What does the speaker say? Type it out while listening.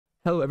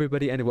Hello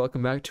everybody and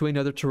welcome back to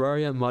another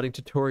Terraria modding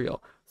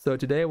tutorial. So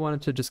today I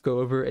wanted to just go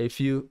over a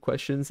few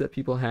questions that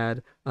people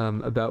had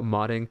about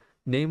modding,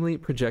 namely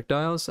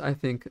projectiles. I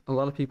think a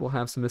lot of people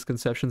have some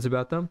misconceptions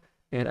about them,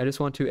 and I just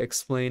want to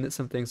explain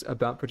some things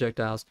about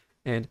projectiles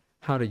and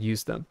how to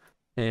use them.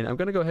 And I'm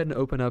going to go ahead and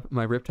open up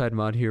my Riptide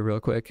mod here real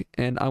quick,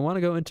 and I want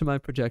to go into my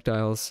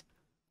projectiles.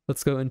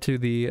 Let's go into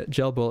the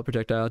gel bullet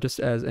projectile just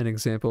as an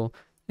example,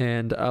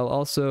 and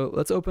let's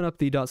open up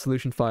the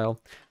 .solution file.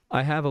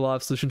 I have a lot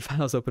of solution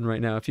files open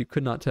right now, if you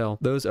could not tell.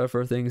 Those are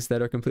for things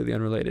that are completely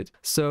unrelated.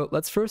 So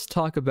let's first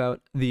talk about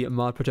the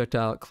mod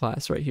projectile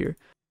class right here.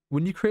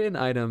 When you create an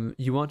item,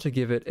 you want to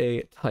give it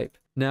a type.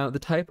 Now, the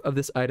type of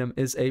this item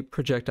is a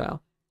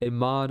projectile, a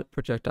mod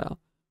projectile.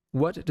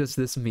 What does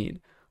this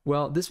mean?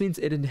 Well, this means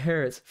it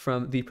inherits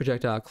from the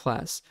projectile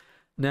class.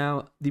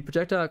 Now, the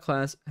projectile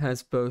class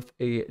has both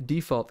a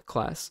default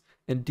class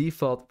and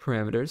default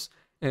parameters,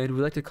 and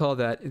we like to call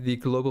that the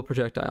global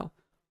projectile.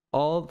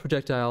 All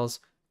projectiles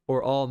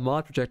or all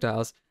mod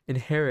projectiles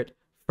inherit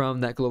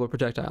from that global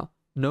projectile,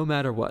 no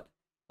matter what.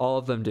 All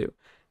of them do.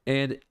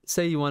 And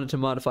say you wanted to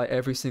modify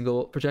every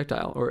single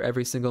projectile or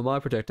every single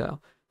mod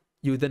projectile,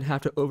 you would then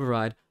have to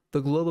override the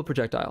global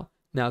projectile.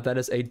 Now that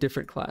is a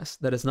different class.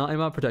 That is not a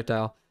mod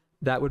projectile.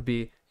 That would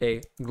be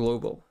a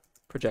global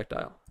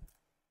projectile.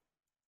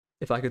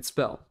 If I could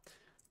spell,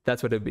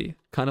 that's what it would be.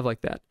 Kind of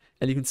like that.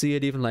 And you can see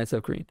it even lights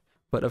up green.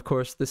 But of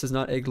course, this is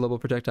not a global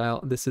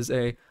projectile. This is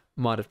a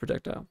modded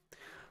projectile.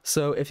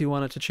 So if you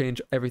wanted to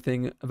change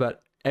everything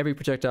about every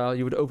projectile,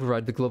 you would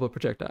override the global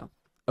projectile.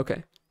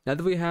 Okay, now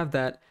that we have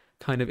that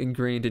kind of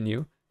ingrained in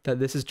you, that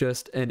this is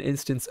just an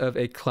instance of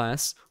a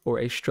class or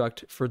a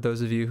struct for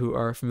those of you who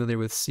are familiar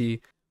with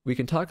C, we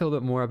can talk a little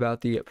bit more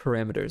about the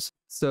parameters.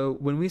 So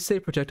when we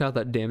say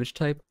projectile.damage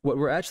type, what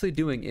we're actually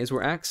doing is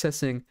we're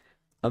accessing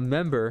a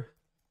member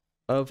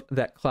of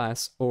that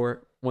class,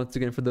 or once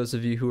again, for those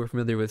of you who are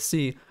familiar with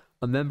C,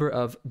 a member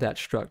of that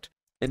struct.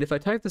 And if I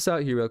type this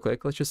out here real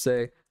quick, let's just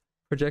say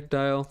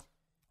projectile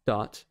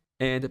dot,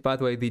 and by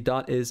the way, the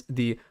dot is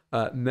the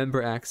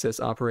member access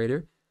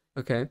operator.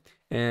 Okay,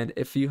 and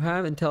if you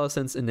have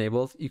IntelliSense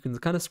enabled, you can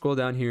kind of scroll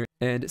down here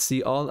and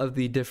see all of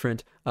the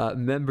different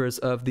members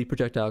of the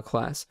projectile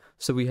class.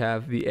 So we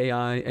have the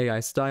AI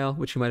style,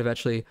 which you might have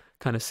actually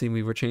kind of seen,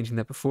 we were changing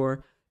that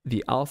before,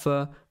 the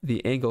alpha,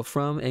 the angle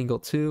from, angle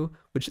to,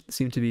 which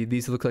seem to be,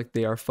 these look like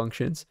they are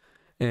functions,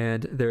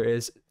 and there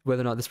is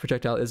whether or not this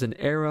projectile is an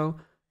arrow,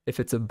 if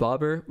it's a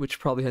bobber, which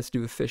probably has to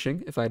do with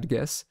fishing, if I had to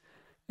guess,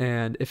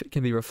 and if it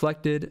can be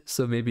reflected,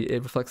 so maybe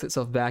it reflects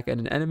itself back at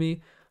an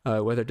enemy,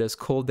 whether it does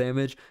cold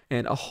damage,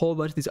 and a whole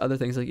bunch of these other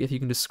things. Like if you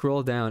can just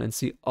scroll down and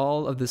see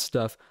all of this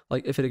stuff,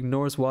 like if it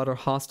ignores water,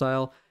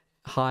 hostile,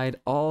 hide,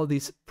 all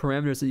these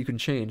parameters that you can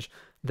change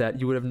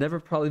that you would have never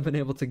probably been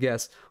able to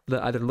guess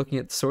without either looking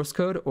at the source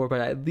code or by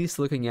at least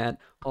looking at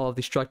all of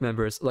the struct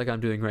members like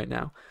I'm doing right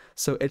now.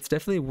 So it's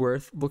definitely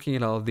worth looking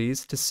at all of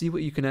these to see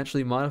what you can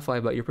actually modify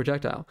about your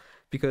projectile,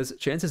 because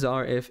chances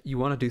are if you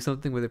want to do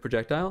something with a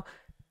projectile,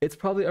 it's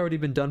probably already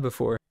been done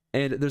before,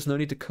 and there's no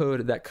need to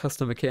code that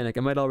custom mechanic.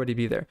 It might already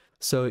be there.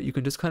 So you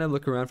can just kind of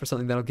look around for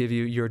something that'll give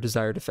you your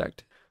desired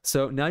effect.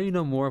 So now you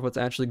know more of what's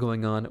actually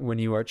going on when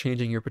you are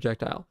changing your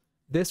projectile.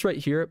 This right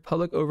here,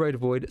 public override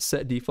void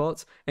set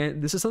defaults,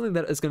 and this is something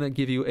that is going to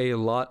give you a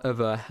lot of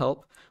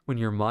help when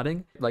you're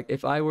modding. Like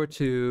if I were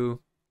to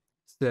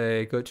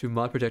say go to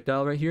mod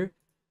projectile right here,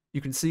 you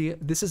can see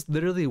this is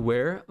literally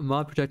where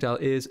mod projectile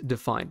is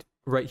defined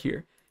right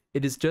here.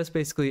 It is just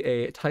basically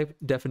a type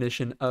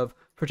definition of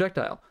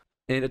projectile,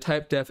 and a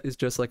type def is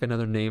just like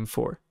another name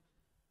for.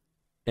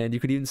 And you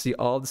can even see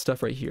all the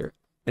stuff right here.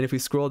 And if we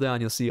scroll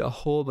down, you'll see a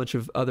whole bunch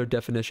of other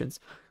definitions.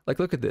 Like,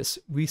 look at this.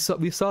 We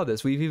saw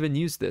this. We've even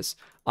used this.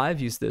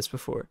 I've used this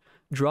before.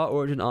 Draw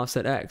origin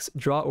offset X.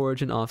 Draw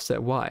origin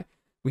offset Y.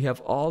 We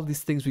have all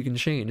these things we can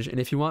change.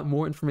 And if you want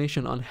more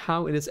information on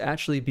how it is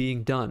actually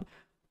being done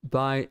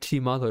by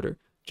tModLoader,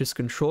 just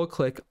control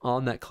click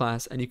on that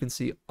class and you can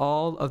see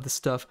all of the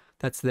stuff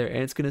that's there. And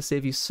it's going to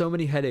save you so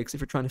many headaches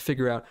if you're trying to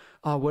figure out,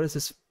 oh, what does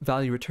this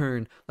value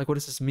return? Like, what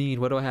does this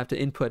mean? What do I have to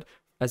input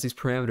as these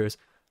parameters?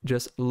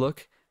 Just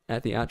look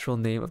at the actual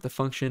name of the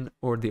function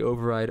or the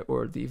override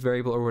or the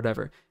variable or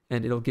whatever,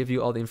 and it'll give you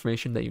all the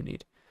information that you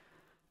need.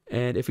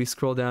 And if we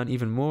scroll down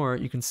even more,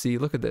 you can see,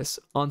 look at this,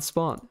 on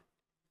spawn,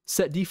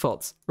 set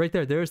defaults, right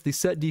there, there's the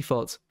set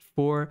defaults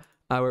for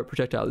our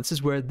projectile. This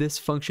is where this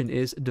function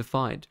is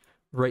defined,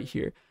 right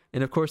here.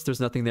 And of course there's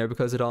nothing there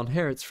because it all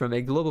inherits from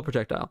a global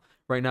projectile.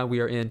 Right now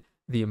we are in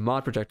the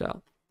mod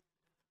projectile.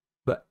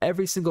 But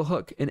every single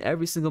hook and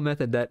every single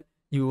method that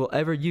you will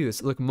ever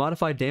use, look,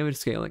 modify damage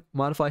scaling,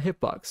 modify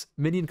hitbox,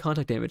 minion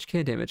contact damage,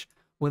 can damage,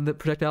 when the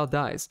projectile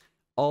dies.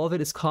 All of it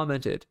is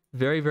commented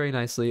very, very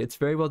nicely. It's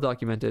very well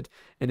documented,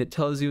 and it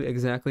tells you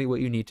exactly what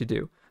you need to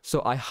do.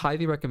 So I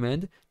highly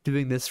recommend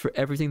doing this for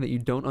everything that you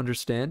don't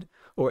understand,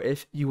 or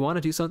if you want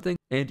to do something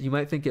and you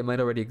might think it might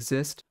already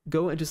exist,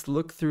 go and just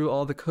look through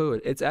all the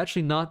code. It's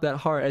actually not that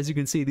hard. As you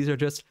can see, these are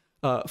just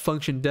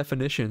function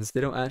definitions. They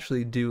don't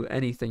actually do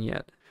anything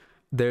yet.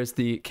 There's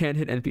the can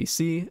hit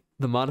NPC,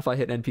 the modify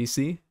hit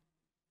NPC,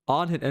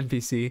 on-hit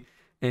NPC,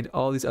 and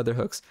all these other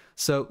hooks.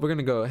 So we're going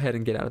to go ahead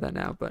and get out of that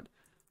now. But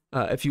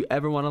if you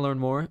ever want to learn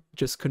more,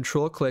 just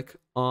control-click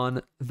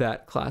on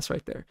that class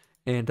right there,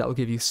 and that will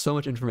give you so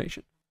much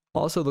information.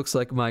 Also looks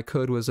like my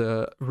code was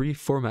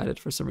reformatted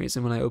for some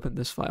reason when I opened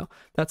this file.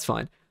 That's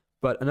fine.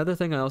 But another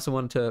thing I also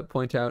wanted to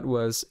point out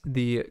was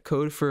the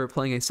code for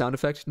playing a sound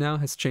effect now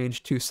has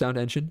changed to Sound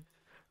Engine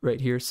right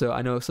here. So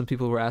I know some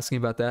people were asking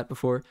about that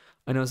before.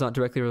 I know it's not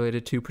directly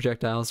related to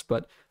projectiles,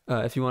 but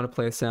if you want to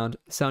play a sound,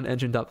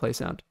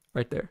 soundengine.playSound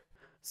right there.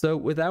 So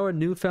with our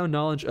newfound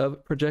knowledge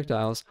of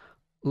projectiles,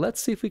 let's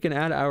see if we can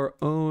add our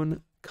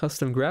own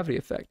custom gravity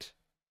effect.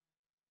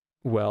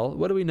 Well,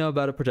 what do we know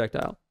about a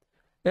projectile?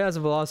 It has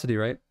a velocity,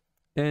 right?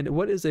 And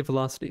what is a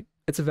velocity?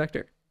 It's a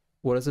vector.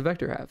 What does a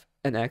vector have?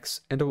 An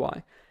x and a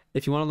y.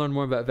 If you want to learn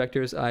more about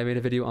vectors, I made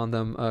a video on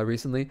them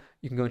recently.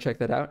 You can go and check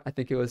that out. I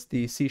think it was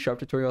the C#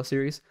 tutorial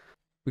series.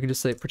 We can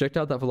just say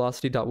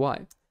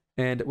projectile.velocity.y.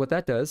 And what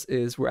that does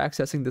is we're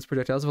accessing this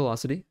projectile's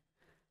velocity,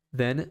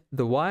 then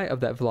the y of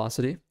that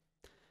velocity,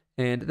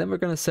 and then we're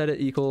going to set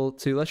it equal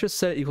to, let's just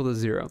set it equal to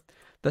 0.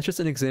 That's just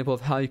an example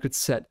of how you could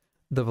set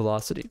the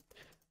velocity.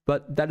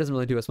 But that doesn't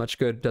really do us much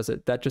good, does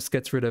it? That just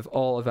gets rid of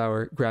all of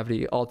our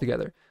gravity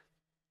altogether.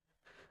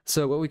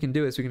 So what we can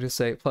do is we can just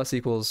say plus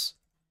equals,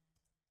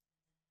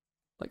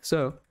 like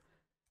so,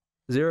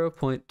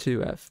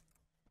 0.2f.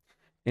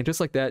 And just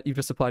like that, you've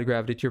just applied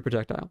gravity to your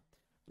projectile.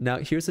 Now,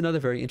 here's another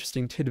very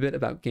interesting tidbit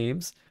about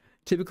games.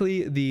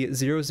 Typically, the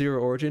 0,0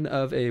 origin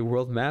of a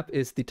world map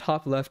is the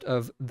top left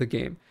of the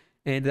game.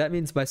 And that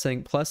means by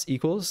saying plus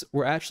equals,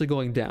 we're actually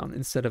going down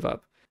instead of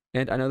up.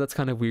 And I know that's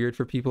kind of weird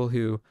for people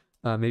who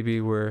maybe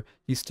were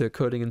used to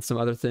coding in some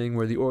other thing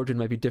where the origin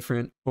might be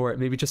different, or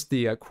maybe just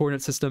the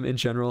coordinate system in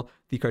general,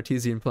 the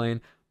Cartesian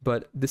plane,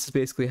 but this is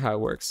basically how it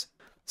works.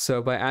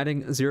 So by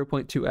adding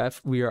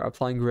 0.2f, we are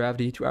applying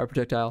gravity to our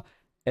projectile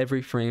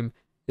every frame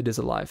it is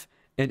alive.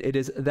 And it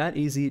is that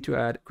easy to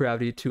add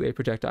gravity to a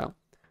projectile.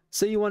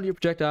 Say you want your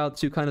projectile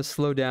to kind of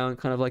slow down,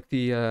 kind of like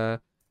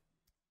the,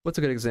 what's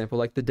a good example?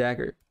 Like the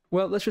dagger.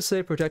 Well, let's just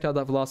say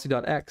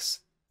projectile.velocity.x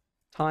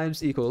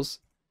times equals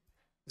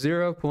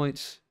 0.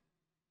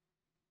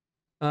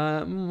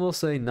 We'll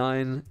say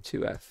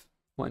 9.2f.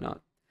 Why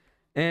not?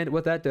 And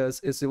what that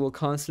does is it will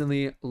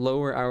constantly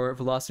lower our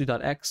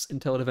velocity.x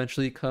until it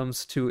eventually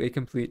comes to a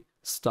complete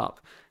stop.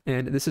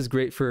 And this is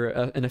great for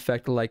an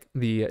effect like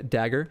the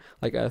dagger,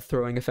 like a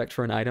throwing effect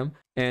for an item.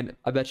 And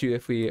I bet you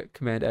if we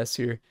command S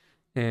here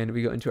and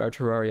we go into our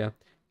Terraria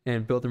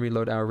and build and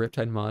reload our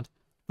Riptide mod,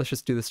 let's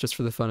just do this just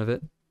for the fun of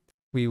it.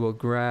 We will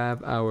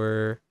grab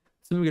our,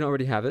 assuming we can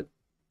already have it,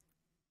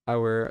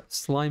 our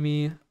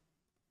slimy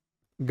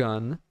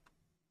gun.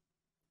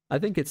 I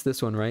think it's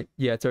this one, right?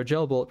 Yeah, it's our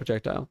gel bullet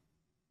projectile.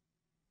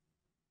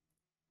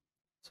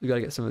 So we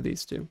gotta get some of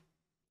these too.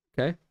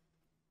 Okay.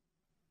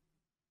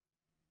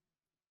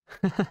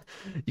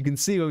 You can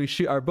see when we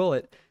shoot our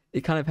bullet,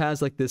 it kind of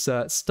has like this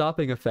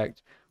stopping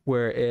effect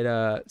where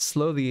it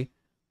slowly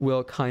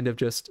will kind of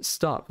just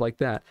stop like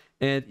that.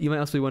 And you might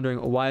also be wondering,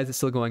 why is it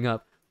still going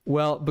up?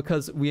 Well,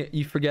 because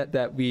you forget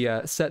that we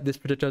set this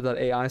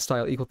projectile.ai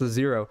style equal to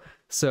 0.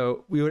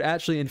 So we would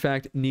actually, in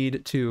fact,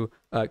 need to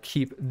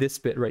keep this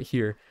bit right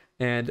here.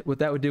 And what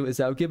that would do is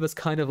that would give us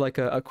kind of like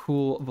a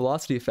cool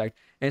velocity effect.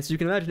 And so you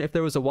can imagine if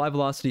there was a y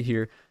velocity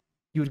here,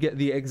 you would get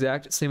the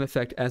exact same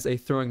effect as a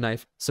throwing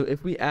knife. So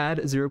if we add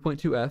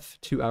 0.2f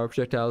to our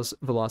projectile's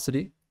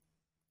velocity,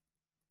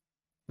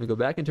 we go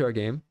back into our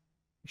game,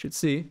 you should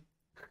see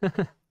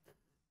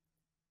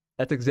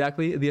that's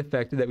exactly the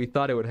effect that we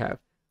thought it would have.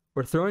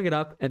 We're throwing it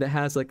up and it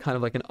has like kind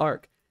of like an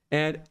arc.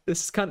 And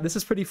this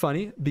is pretty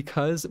funny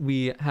because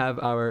we have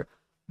our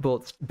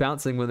bullets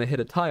bouncing when they hit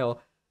a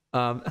tile.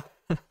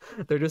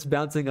 They're just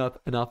bouncing up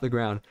and off the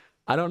ground.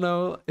 I don't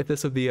know if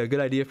this would be a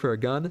good idea for a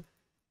gun.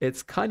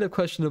 It's kind of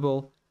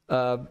questionable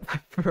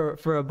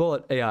for a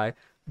bullet AI,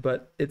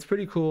 but it's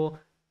pretty cool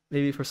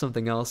maybe for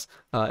something else.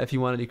 If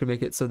you wanted, you could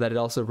make it so that it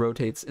also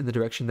rotates in the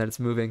direction that it's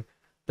moving.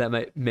 That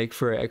might make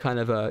for a kind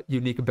of a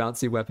unique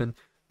bouncy weapon,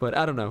 but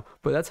I don't know.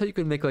 But that's how you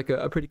can make like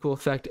a pretty cool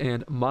effect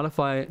and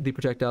modify the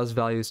projectile's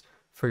values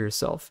for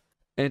yourself.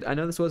 And I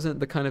know this wasn't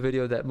the kind of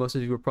video that most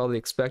of you were probably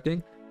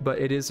expecting, but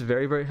it is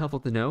very, very helpful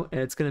to know, and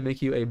it's going to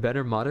make you a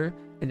better modder,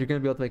 and you're going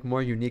to be able to make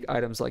more unique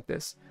items like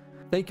this.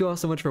 Thank you all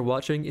so much for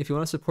watching. If you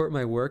want to support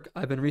my work,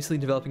 I've been recently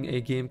developing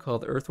a game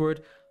called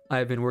Earthward.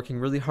 I've been working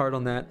really hard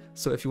on that,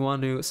 so if you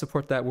want to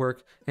support that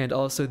work, and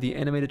also the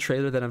animated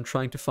trailer that I'm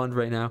trying to fund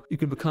right now, you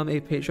can become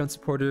a Patreon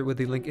supporter with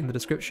the link in the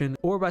description,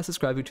 or by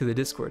subscribing to the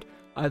Discord.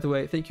 Either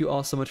way, thank you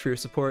all so much for your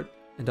support,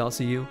 and I'll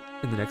see you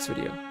in the next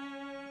video.